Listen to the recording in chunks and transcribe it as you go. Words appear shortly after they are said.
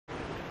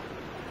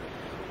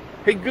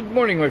Hey, good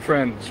morning, my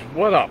friends.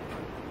 What up?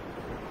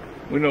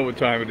 We know what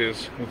time it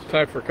is. It's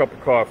time for a cup of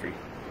coffee.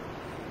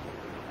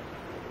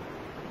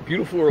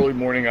 Beautiful early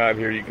morning out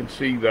here. You can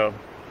see the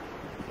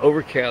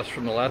overcast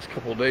from the last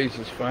couple of days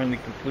is finally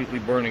completely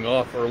burning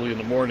off early in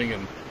the morning,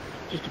 and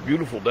just a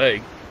beautiful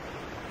day.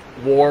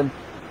 Warm.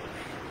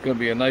 Going to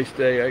be a nice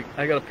day.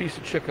 I got a piece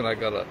of chicken I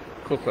got to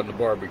cook on the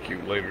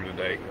barbecue later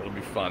today. It'll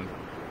be fun.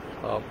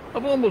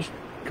 I've almost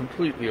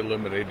completely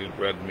eliminated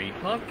red meat.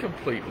 Not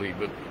completely,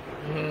 but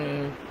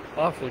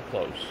awfully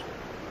close.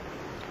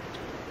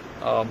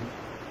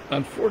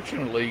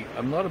 Unfortunately,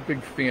 I'm not a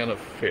big fan of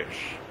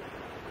fish,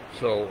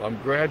 so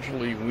I'm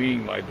gradually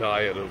weaning my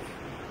diet of,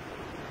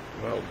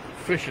 well,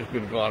 fish has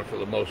been gone for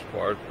the most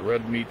part. The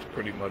red meat's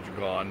pretty much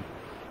gone.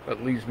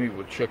 That leaves me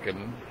with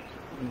chicken.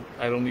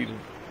 I don't eat it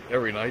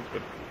every night,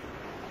 but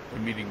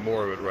I'm eating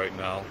more of it right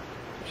now.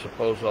 I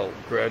suppose I'll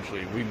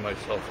gradually wean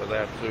myself of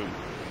that too.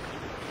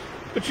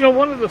 But you know,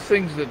 one of the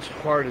things that's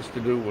hardest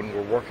to do when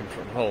we're working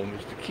from home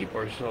is to keep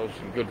ourselves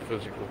in good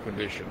physical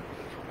condition.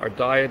 Our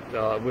diet,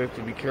 we have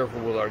to be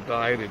careful with our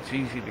diet. It's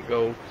easy to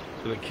go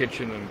to the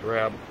kitchen and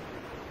grab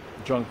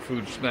junk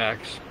food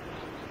snacks.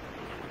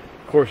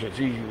 Of course, it's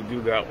easy to do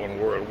that when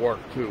we're at work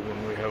too,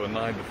 when we have a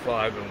 9 to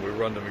 5 and we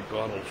run to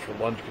McDonald's for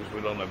lunch because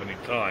we don't have any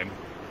time.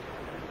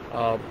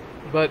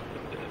 But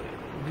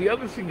the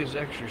other thing is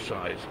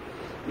exercise.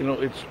 You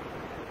know, it's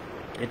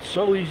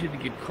so easy to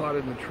get caught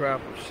in the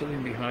trap of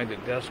sitting behind a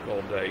desk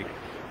all day.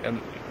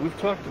 And we've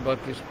talked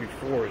about this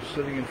before.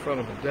 Sitting in front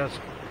of a desk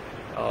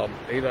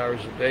 8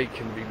 hours a day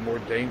can be more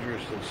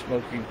dangerous than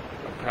smoking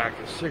a pack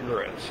of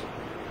cigarettes.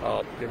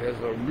 It has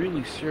a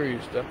really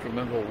serious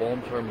detrimental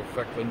long-term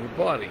effect on your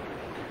body.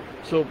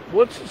 So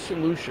what's the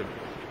solution?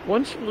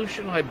 One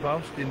solution I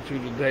bounced into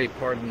today,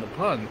 pardon the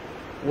pun,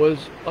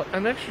 was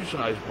an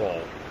exercise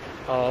ball.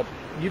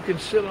 You can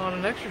sit on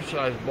an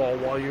exercise ball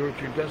while you're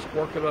at your desk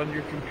working on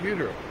your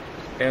computer.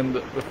 And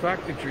the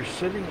fact that you're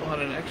sitting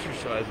on an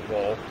exercise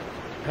ball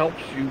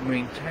helps you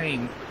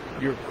maintain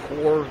your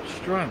core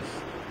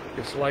strength.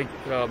 It's like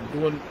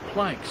doing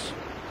planks,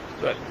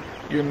 but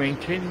you're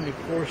maintaining the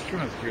core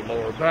strength, your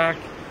lower back,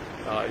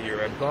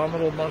 your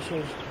abdominal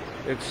muscles,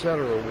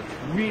 etc.,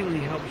 which really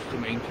helps to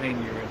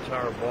maintain your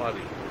entire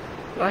body.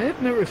 I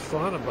had never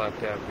thought about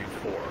that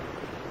before.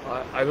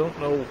 I don't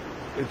know,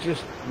 it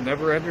just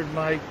never entered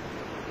my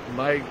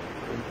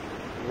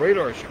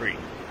radar screen.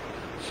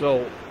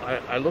 So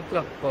I looked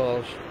up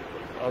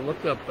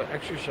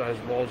exercise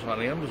balls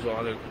on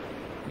Amazon, and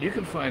you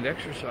can find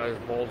exercise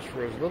balls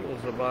for as little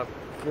as about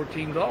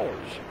 $14.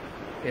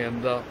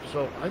 And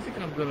so I think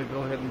I'm going to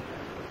go ahead and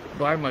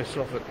buy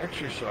myself an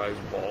exercise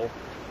ball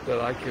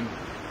that I can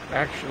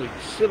actually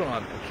sit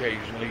on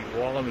occasionally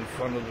while I'm in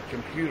front of the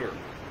computer.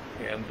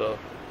 And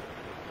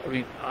I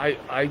mean,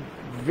 I'm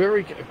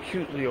very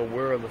acutely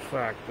aware of the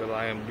fact that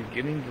I am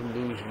beginning to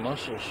lose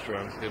muscle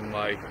strength in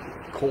my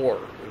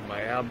core, in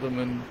my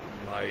abdomen,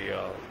 my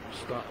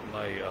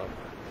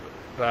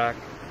back,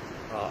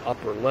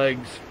 upper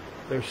legs.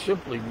 They're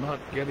simply not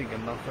getting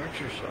enough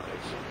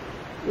exercise.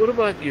 What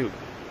about you?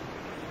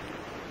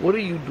 What are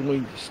you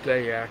doing to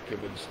stay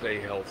active and stay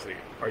healthy?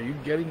 Are you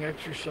getting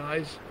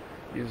exercise?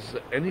 Is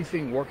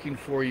anything working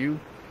for you?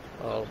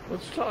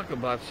 Let's talk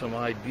about some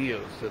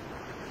ideas that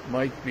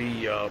might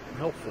be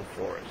helpful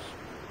for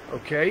us,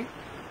 okay?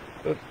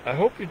 But I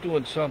hope you're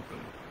doing something,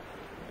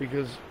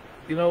 because,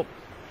 you know,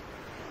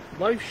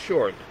 life's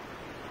short,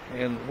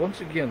 and once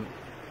again,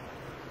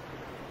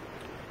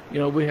 you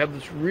know, we have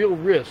this real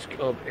risk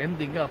of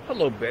ending up,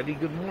 hello Betty,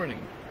 good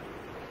morning.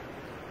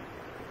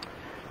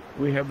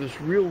 We have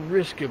this real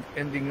risk of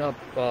ending up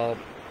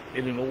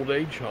in an old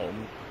age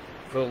home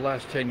for the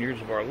last 10 years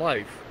of our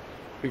life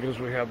because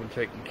we haven't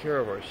taken care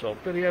of ourselves.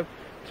 Betty, I'm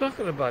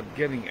talking about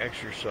getting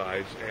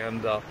exercise,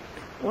 and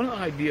one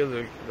idea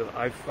that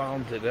I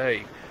found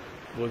today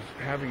was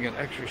having an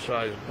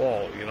exercise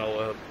ball. You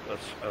know,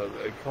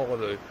 they call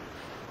it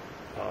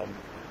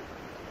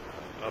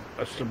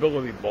a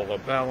stability ball, a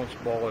balance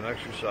ball, an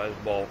exercise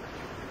ball,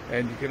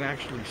 and you can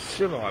actually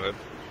sit on it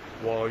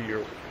while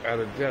you're at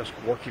a desk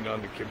working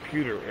on the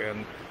computer.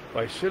 And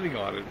by sitting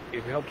on it,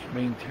 it helps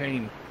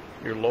maintain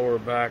your lower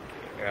back,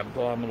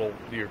 abdominal,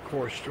 your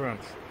core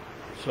strength.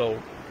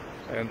 So,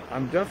 and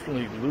I'm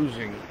definitely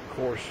losing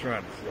core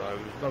strength. There's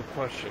no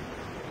question.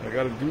 I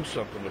got to do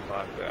something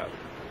about that.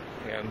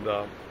 And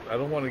I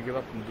don't want to get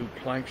up and do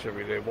planks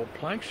every day. Well,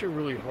 planks are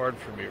really hard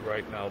for me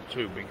right now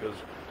too, because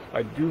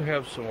I do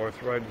have some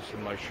arthritis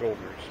in my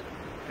shoulders,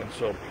 and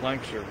so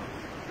planks are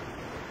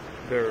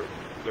they're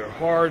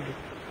hard,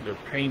 they're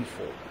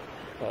painful.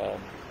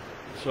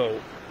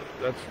 So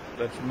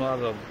that's not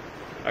a.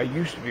 I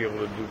used to be able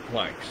to do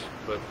planks,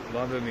 but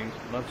not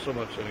so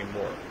much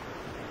anymore.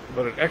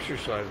 But an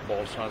exercise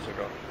ball sounds like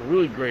a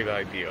really great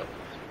idea,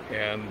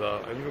 and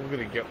I think I'm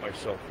going to get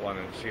myself one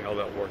and see how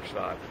that works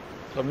out.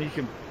 So, I mean, you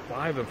can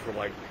buy them for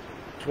like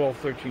 $12,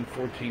 $13,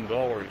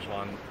 $14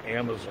 on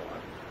Amazon.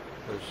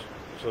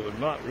 So they're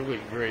not really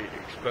very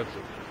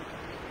expensive.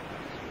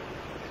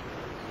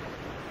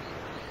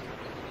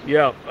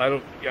 Yeah, I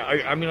don't. Yeah,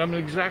 I mean, I'm in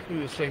exactly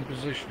the same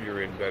position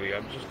you're in, Betty.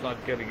 I'm just not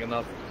getting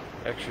enough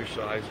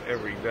exercise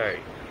every day.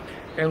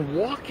 And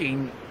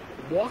walking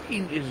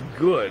is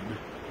good,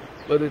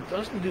 but it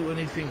doesn't do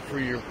anything for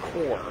your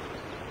core.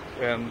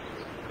 And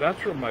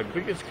that's where my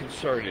biggest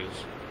concern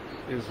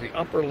is the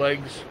upper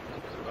legs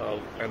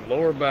and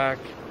lower back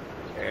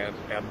and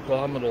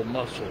abdominal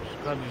muscles.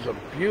 God, these are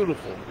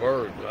beautiful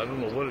birds. I don't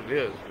know what it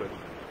is, but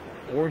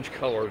orange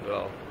colored,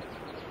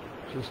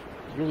 just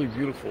really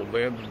beautiful.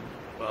 Landed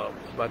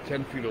about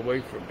 10 feet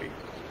away from me.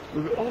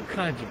 We've got all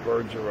kinds of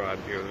birds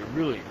around here. They're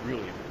really,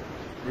 really,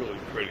 really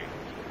pretty.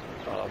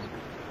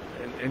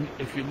 And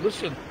if you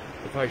listen,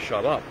 if I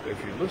shut up,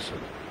 if you listen,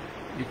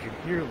 you can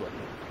hear them.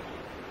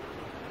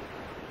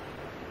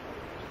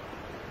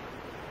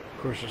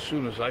 Of course, as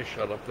soon as I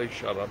shut up, they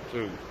shut up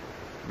too.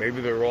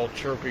 Maybe they're all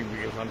chirping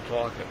because I'm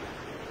talking.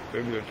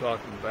 Maybe they're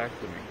talking back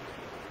to me.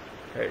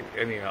 Hey,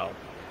 anyhow.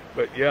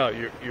 But yeah,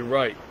 you're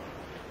right.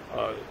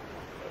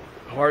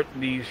 Heart,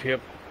 knees,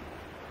 hip,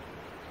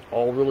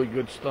 all really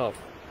good stuff.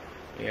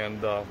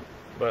 And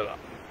but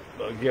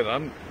again,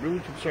 I'm really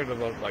concerned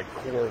about my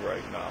core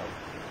right now.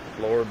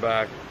 Lower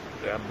back,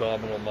 the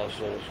abdominal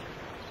muscles,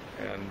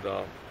 and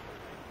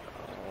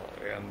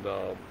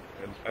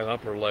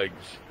upper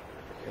legs,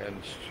 and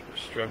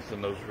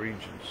strengthen those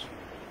regions.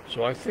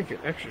 So I think an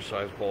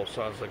exercise ball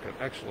sounds like an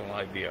excellent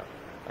idea.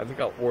 I think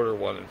I'll order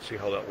one and see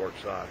how that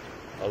works out.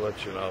 I'll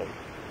let you know.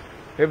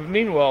 Hey, but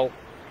meanwhile,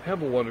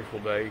 have a wonderful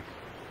day.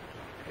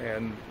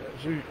 And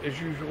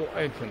as usual,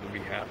 I intend to be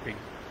happy.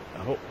 I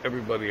hope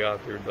everybody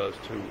out there does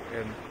too.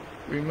 And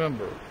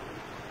remember,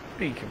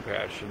 be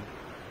compassionate.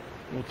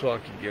 We'll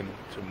talk again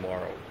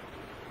tomorrow.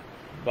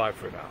 Bye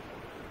for now.